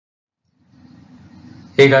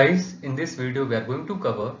Hey guys, in this video we are going to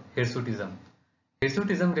cover hirsutism.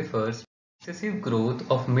 Hirsutism refers to excessive growth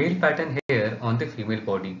of male pattern hair on the female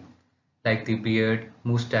body, like the beard,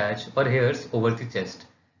 moustache or hairs over the chest.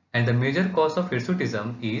 And the major cause of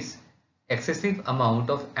hirsutism is excessive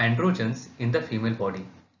amount of androgens in the female body.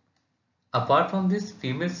 Apart from this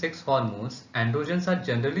female sex hormones, androgens are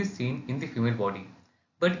generally seen in the female body,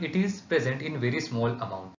 but it is present in very small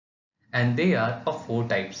amount. And they are of four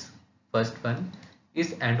types. First one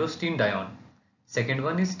is androstenedione. Second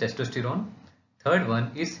one is testosterone. Third one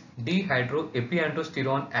is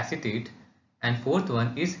dehydroepiandrosterone acetate. And fourth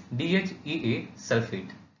one is DHEA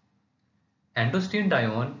sulfate.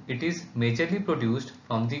 Androstenedione, it is majorly produced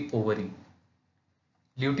from the ovary.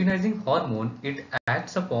 Luteinizing hormone, it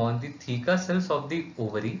acts upon the theca cells of the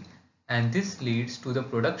ovary, and this leads to the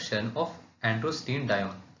production of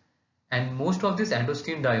androstenedione. And most of this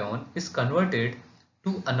androstenedione is converted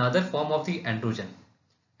to another form of the androgen,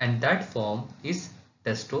 and that form is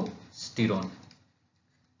testosterone.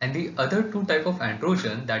 And the other two type of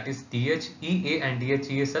androgen, that is DHEA and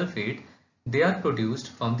DHEA sulfate, they are produced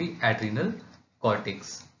from the adrenal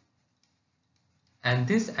cortex. And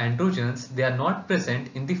these androgens, they are not present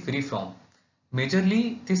in the free form.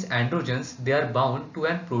 Majorly these androgens, they are bound to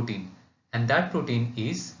a protein, and that protein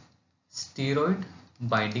is steroid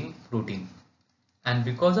binding protein. And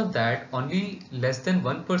because of that, only less than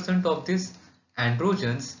 1% of this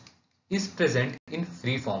androgens is present in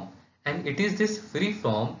free form, and it is this free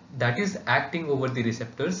form that is acting over the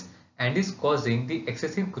receptors and is causing the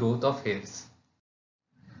excessive growth of hairs.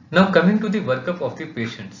 Now coming to the workup of the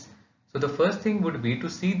patients. So the first thing would be to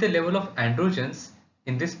see the level of androgens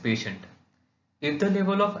in this patient. If the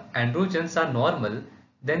level of androgens are normal,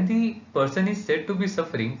 then the person is said to be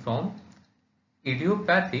suffering from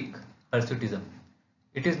idiopathic hirsutism.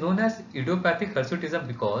 It is known as idiopathic hirsutism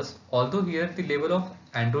because although here the level of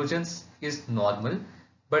androgens is normal,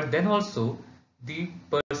 but then also the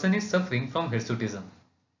person is suffering from hirsutism.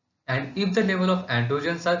 And if the level of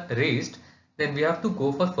androgens are raised, then we have to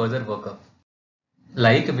go for further workup.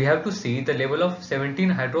 Like we have to see the level of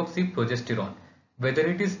 17-hydroxyprogesterone, whether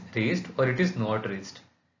it is raised or it is not raised.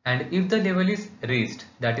 And if the level is raised,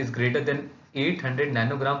 that is greater than 800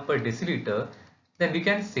 nanogram per deciliter, then we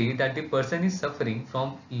can say that the person is suffering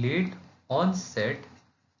from late onset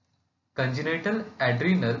congenital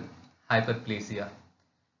adrenal hyperplasia.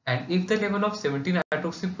 And if the level of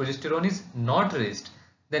 17-hydroxyprogesterone is not raised,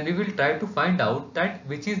 then we will try to find out that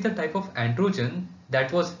which is the type of androgen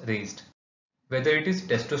that was raised, whether it is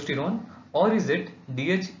testosterone or is it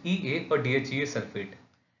DHEA or DHEA sulfate.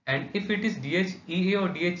 And if it is DHEA or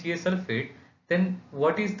DHEA sulfate, then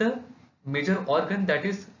what is the major organ that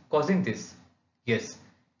is causing this? Yes,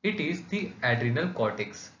 it is the adrenal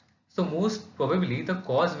cortex. So most probably the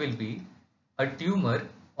cause will be a tumor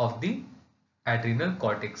of the adrenal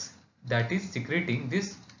cortex that is secreting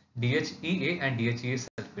this DHEA and DHEA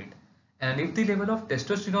sulfate. And if the level of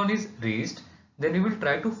testosterone is raised, then we will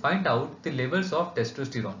try to find out the levels of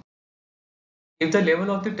testosterone. If the level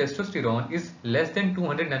of the testosterone is less than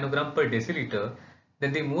 200 nanogram per deciliter,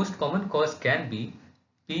 then the most common cause can be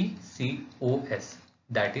PCOS,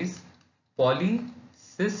 that is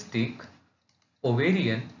polycystic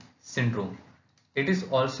ovarian syndrome. It is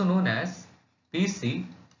also known as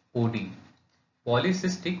PCOD,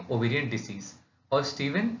 polycystic ovarian disease, or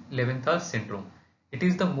Stevens-Leventhal syndrome. It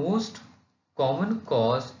is the most common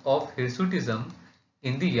cause of hirsutism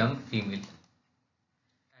in the young female.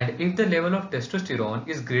 And if the level of testosterone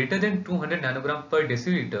is greater than 200 nanogram per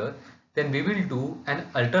deciliter, then we will do an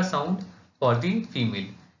ultrasound for the female.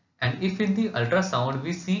 And if in the ultrasound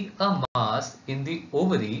we see a mass in the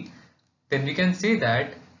ovary, then we can say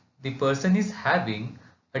that the person is having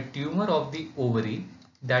a tumor of the ovary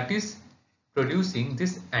that is producing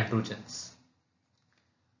these androgens.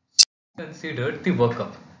 Consider the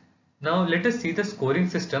workup. Now let us see the scoring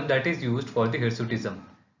system that is used for the hirsutism.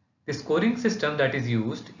 The scoring system that is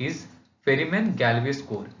used is Ferryman-Gallwey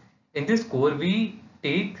score. In this score, we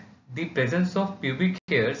take the presence of pubic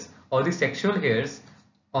hairs or the sexual hairs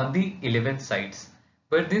on the 11 sides.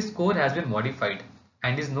 But this score has been modified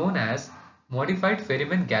and is known as modified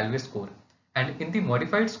Ferryman-Gallwey score. And in the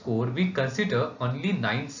modified score, we consider only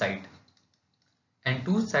 9 sides. And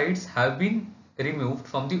 2 sides have been removed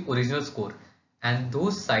from the original score. And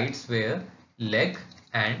those sides were leg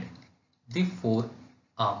and the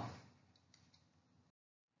forearm.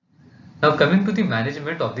 Now coming to the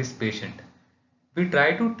management of this patient. We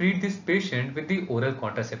try to treat this patient with the oral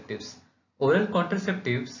contraceptives. Oral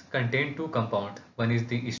contraceptives contain two compounds. One is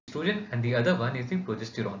the estrogen and the other one is the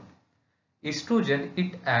progesterone. Estrogen,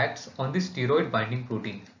 it acts on the steroid binding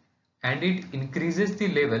protein, and it increases the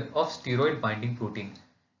level of steroid binding protein.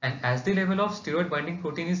 And as the level of steroid binding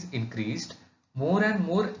protein is increased, more and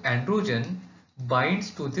more androgen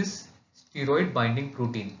binds to this steroid binding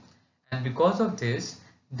protein. And because of this,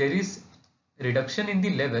 there is reduction in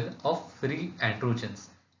the level of free androgens,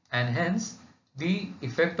 and hence the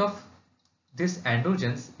effect of this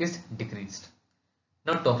androgens is decreased.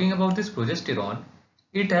 Now talking about this progesterone,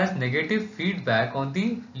 it has negative feedback on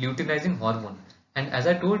the luteinizing hormone, and as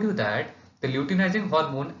I told you that the luteinizing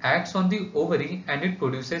hormone acts on the ovary and it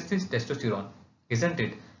produces this testosterone, isn't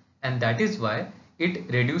it? And that is why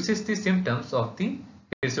it reduces the symptoms of the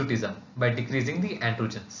hirsutism by decreasing the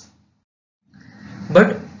androgens.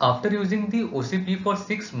 But after using the OCP for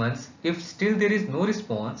 6 months, if still there is no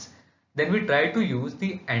response, then we try to use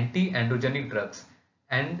the anti-androgenic drugs.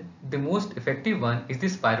 And the most effective one is the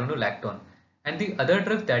spironolactone. And the other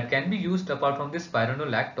drug that can be used apart from the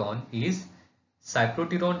spironolactone is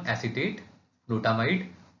cyproterone acetate, flutamide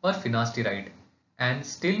or finasteride. And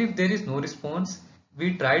still if there is no response,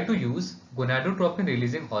 we try to use gonadotropin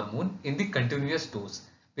releasing hormone in the continuous dose,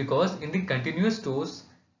 because in the continuous dose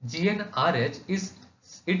GnRH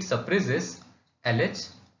it suppresses LH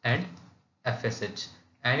and FSH,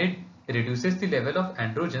 and it reduces the level of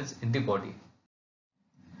androgens in the body.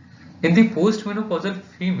 In the postmenopausal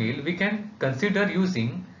female, we can consider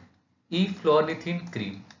using eflornithine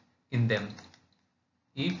cream in them.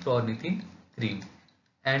 Eflornithine cream.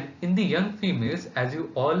 And in the young females, as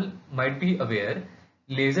you all might be aware,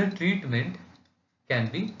 laser treatment can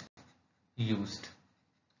be used.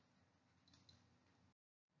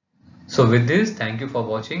 So with this, thank you for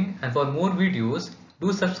watching, and for more videos,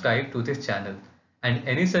 do subscribe to this channel, and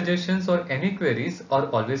any suggestions or any queries are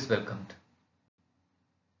always welcomed.